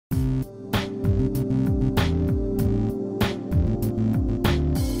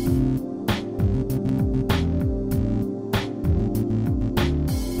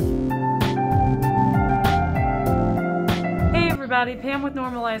howdy, Pam with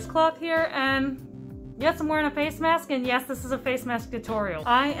Normalized Cloth here, and yes, I'm wearing a face mask, and yes, this is a face mask tutorial.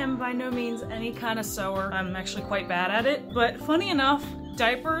 I am by no means any kind of sewer. I'm actually quite bad at it, but funny enough,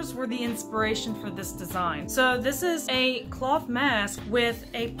 diapers were the inspiration for this design. So this is a cloth mask with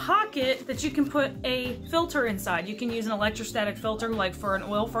a pocket that you can put a filter inside. You can use an electrostatic filter like for an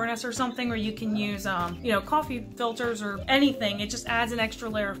oil furnace or something, or you can use, you know, coffee filters or anything. It just adds an extra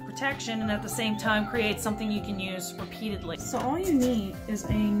layer of protection and at the same time creates something you can use repeatedly. So all you need is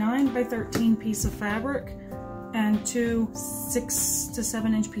a 9 by 13 piece of fabric and two 6 to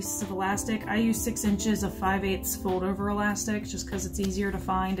 7 inch pieces of elastic. I use 6 inches of 5/8 fold over elastic just because it's easier to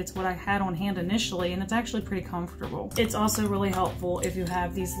find. It's what I had on hand initially, and it's actually pretty comfortable. It's also really helpful if you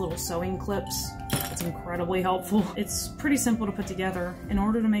have these little sewing clips. It's incredibly helpful. It's pretty simple to put together. In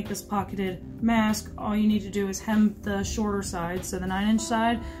order to make this pocketed mask, all you need to do is hem the shorter side. So the 9-inch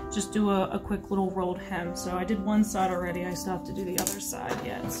side, just do a quick little rolled hem. So I did one side already, I still have to do the other side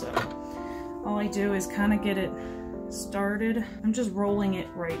yet. So all I do is kind of get it started. I'm just rolling it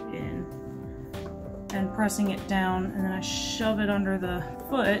right in and pressing it down, and then I shove it under the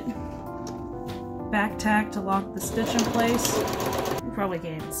foot, back tack to lock the stitch in place. You probably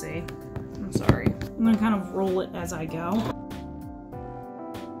can't even see. I'm sorry. I'm gonna kind of roll it as I go.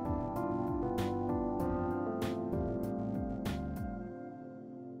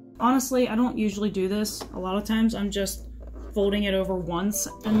 Honestly, I don't usually do this. A lot of times I'm just folding it over once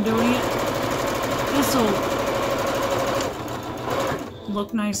and doing it. This will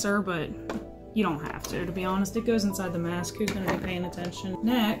look nicer, but you don't have to be honest. It goes inside the mask. Who's going to be paying attention?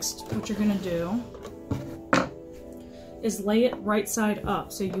 Next, what you're going to do is lay it right side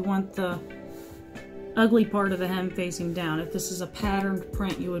up. So you want the ugly part of the hem facing down. If this is a patterned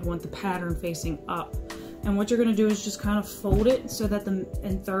print, you would want the pattern facing up. And what you're going to do is just kind of fold it so that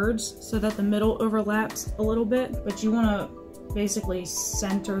in thirds, so that the middle overlaps a little bit, but you want to basically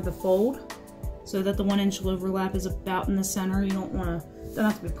center the fold so that the 1-inch overlap is about in the center. You don't want to, doesn't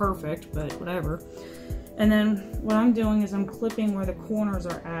have to be perfect, but whatever. And then what I'm doing is I'm clipping where the corners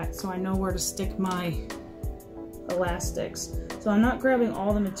are at so I know where to stick my elastics. So I'm not grabbing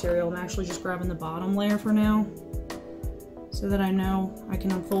all the material, I'm actually just grabbing the bottom layer for now so that I know I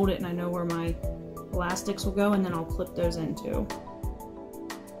can unfold it and I know where my elastics will go, and then I'll clip those in too.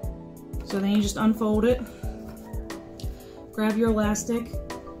 So then you just unfold it, grab your elastic,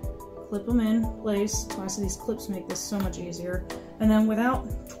 clip them in place. Twice these clips make this so much easier. And then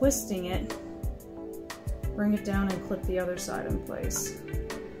without twisting it, bring it down and clip the other side in place.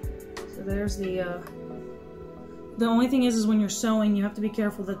 So there's the only thing is when you're sewing, you have to be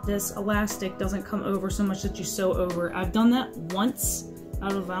careful that this elastic doesn't come over so much that you sew over. I've done that once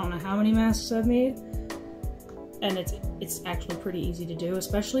out of I don't know how many masks I've made, and it's actually pretty easy to do,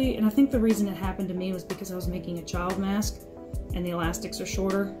 especially, and I think the reason it happened to me was because I was making a child mask and the elastics are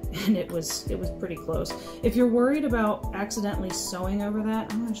shorter, and it was pretty close. If you're worried about accidentally sewing over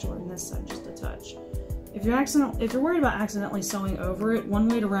that, I'm gonna shorten this side just a touch. If you're worried about accidentally sewing over it, one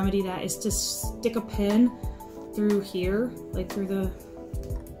way to remedy that is to stick a pin through here, like through the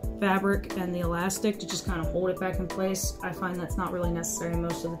fabric and the elastic, to just kind of hold it back in place. I find that's not really necessary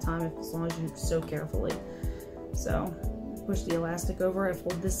most of the time, as long as you sew carefully. So push the elastic over, I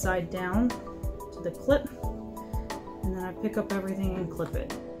fold this side down to the clip, and then I pick up everything and clip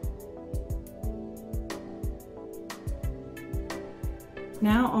it.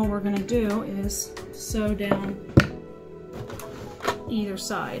 Now all we're going to do is sew down either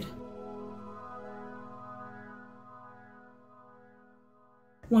side.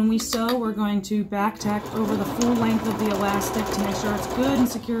 When we sew, we're going to back tack over the full length of the elastic to make sure it's good and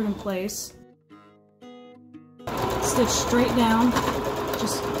secured in place. Stitch straight down,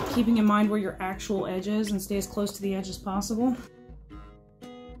 just keeping in mind where your actual edge is, and stay as close to the edge as possible.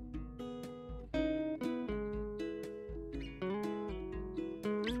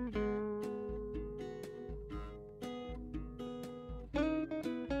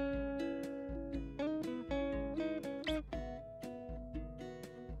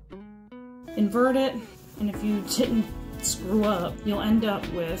 Invert it, and if you didn't screw up, you'll end up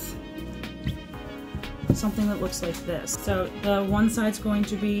with something that looks like this. So the one side's going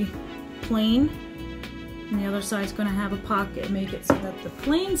to be plain, and the other side's going to have a pocket. Make it so that the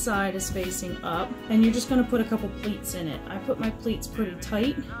plain side is facing up, and you're just going to put a couple pleats in it. I put my pleats pretty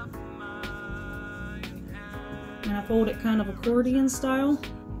tight, and I fold it kind of accordion style.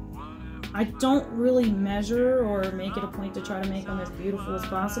 I don't really measure or make it a point to try to make them as beautiful as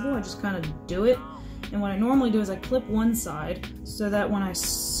possible. I just kind of do it. And what I normally do is I clip one side so that when I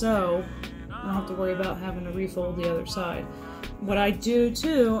sew, I don't have to worry about having to refold the other side. what I do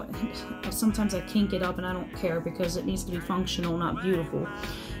too, sometimes I kink it up and I don't care because it needs to be functional, not beautiful,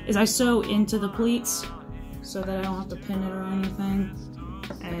 is I sew into the pleats so that I don't have to pin it or anything.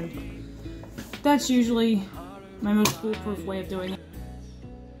 And that's usually my most foolproof way of doing it.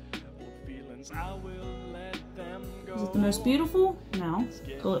 Is it the most beautiful? No.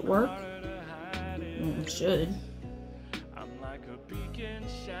 Will it work? Well, it should.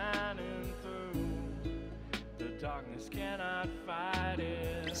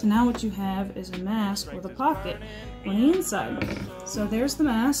 So now what you have is a mask with a pocket on the inside. So there's the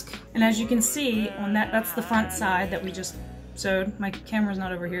mask, and as you can see on that's the front side that we just sewed. My camera's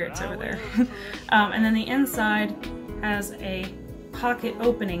not over here, it's over there. And then the inside has a pocket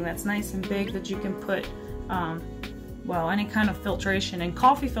opening that's nice and big that you can put well, any kind of filtration, and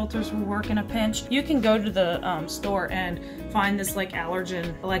coffee filters will work in a pinch. You can go to the store and find this like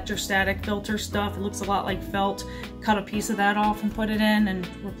allergen electrostatic filter stuff. It looks a lot like felt. Cut a piece of that off and put it in and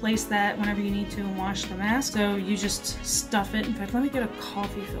replace that whenever you need to and wash the mask. So you just stuff it. In fact, let me get a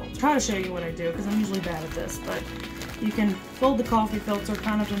coffee filter. Try to show you what I do because I'm usually bad at this, but you can fold the coffee filter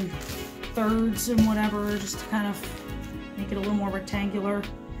kind of in thirds and whatever, just to kind of make it a little more rectangular.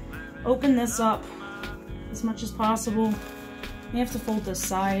 Open this up as much as possible. You have to fold the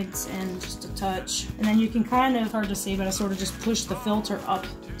sides in just a touch, and then you can kind of, hard to see, but I sort of just push the filter up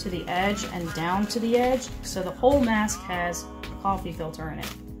to the edge and down to the edge, so the whole mask has a coffee filter in it.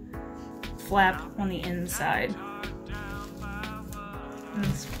 Flap on the inside. And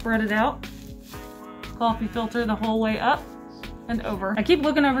spread it out. Coffee filter the whole way up and over. I keep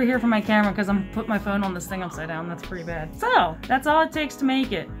looking over here for my camera because I'm putting my phone on this thing upside down. That's pretty bad. So, that's all it takes to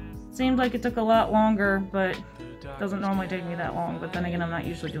make it. Seemed like it took a lot longer, but it doesn't normally take me that long. But then again, I'm not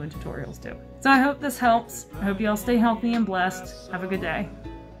usually doing tutorials too. So I hope this helps. I hope you all stay healthy and blessed. Have a good day.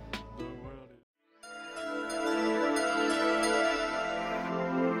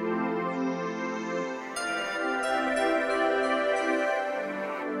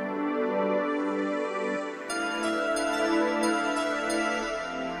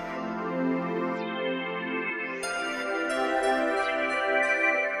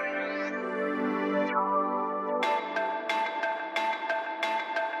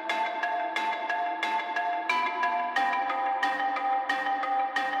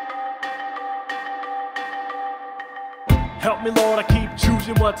 Help me, Lord, I keep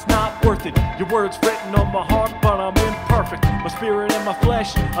choosing what's not worth it. Your word's written on my heart, but I'm imperfect. My spirit and my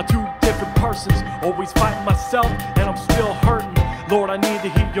flesh are two different persons. Always fighting myself, and I'm still hurting. Lord, I need to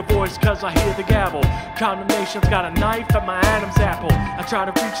hear your voice, cause I hear the gavel. Condemnation's got a knife at my Adam's apple. I try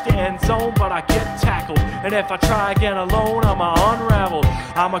to reach the end zone, but I get tackled. And if I try again alone, I'ma unravel.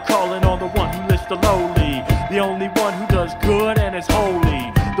 I'm a calling on the one who lifts the lowly, the only one who does good and is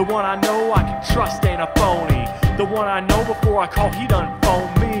holy. The one I know I can trust ain't a phony. The one I know before I call, he done phone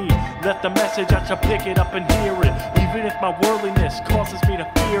me. Let the message, I shall pick it up and hear it, even if my worldliness causes me to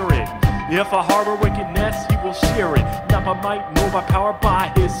fear it. If I harbor wickedness, he will share it, not by might nor by power, by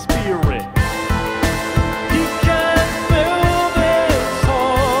his spirit. He can fill this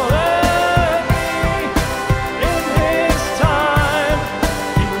hole in his time.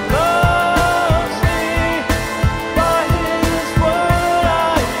 He loves me. By his word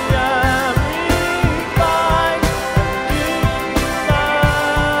I am refined and given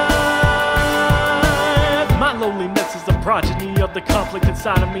life. My loneliness is the progeny of the conflict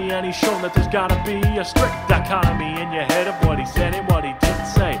inside of me, and he's shown that there's gotta be a strict dichotomy in your head of what he said and what he didn't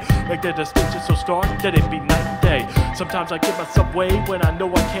say. Make the distinction so stark that it be night and day. Sometimes I give myself way when I know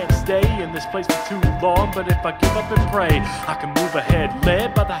I can't stay in this place for too long, but if I give up and pray, I can move ahead,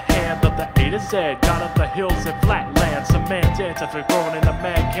 led by the hand of the A to Z, God of the hills and flatlands. Some man's ancestors growing in a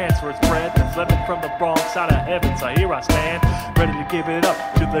mad cancerous bread that's living from the wrong side of heaven. So here I stand, ready to give it up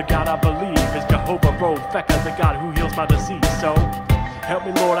to the God I believe is Jehovah Rophecha, the God who heals my disease. So help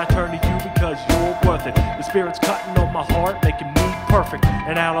me, Lord, I turn to you because you're worth it. The Spirit's cutting on my heart, making me perfect.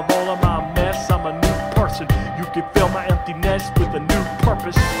 And out of all of my mess, I'm a new person. You can fill my emptiness with a new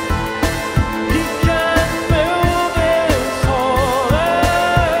purpose.